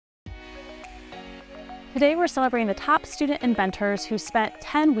Today we're celebrating the top student inventors who spent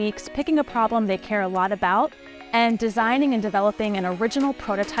 10 weeks picking a problem they care a lot about and designing and developing an original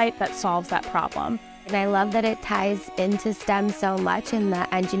prototype that solves that problem. And I love that it ties into STEM so much in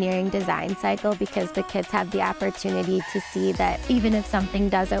the engineering design cycle, because the kids have the opportunity to see that even if something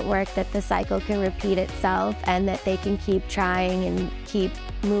doesn't work, that the cycle can repeat itself and that they can keep trying and keep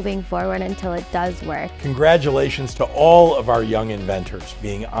moving forward until it does work. Congratulations to all of our young inventors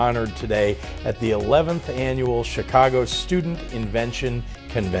being honored today at the 11th Annual Chicago Student Invention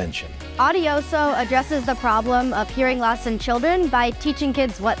Convention. Audioso addresses the problem of hearing loss in children by teaching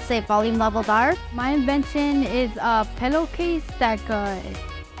kids what safe volume levels are. My invention is a pillowcase that could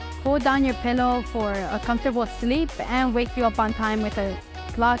hold down your pillow for a comfortable sleep and wake you up on time with a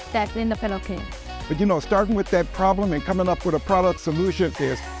clock that's in the pillowcase. But you know, starting with that problem and coming up with a product solution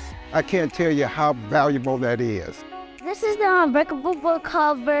I can't tell you how valuable that is. This is the unbreakable book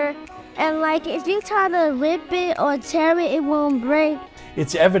cover, and if you try to rip it or tear it, it won't break.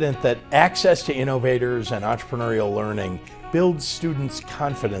 It's evident that access to innovators and entrepreneurial learning builds students'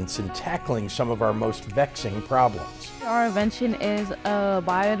 confidence in tackling some of our most vexing problems. Our invention is a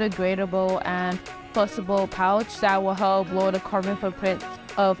biodegradable and flexible pouch that will help lower the carbon footprint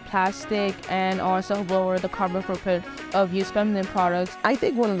of plastic and also lower the carbon footprint of used feminine products. I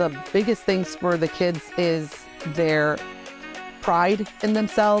think one of the biggest things for the kids is their pride in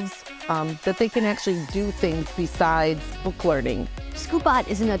themselves, that they can actually do things besides book learning. Scoopbot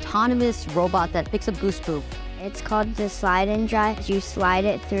is an autonomous robot that picks up goose poop. It's called the slide and dry. You slide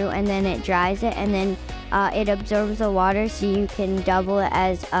it through and then it dries it, and then it absorbs the water so you can double it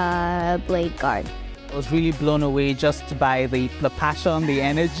as a blade guard. I was really blown away just by the passion, the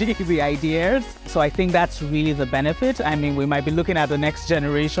energy, the ideas. So I think that's really the benefit. I mean, we might be looking at the next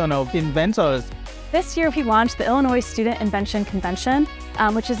generation of inventors. This year we launched the Illinois Student Invention Convention,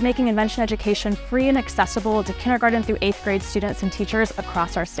 which is making invention education free and accessible to kindergarten through 8th grade students and teachers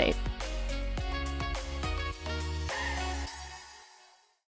across our state.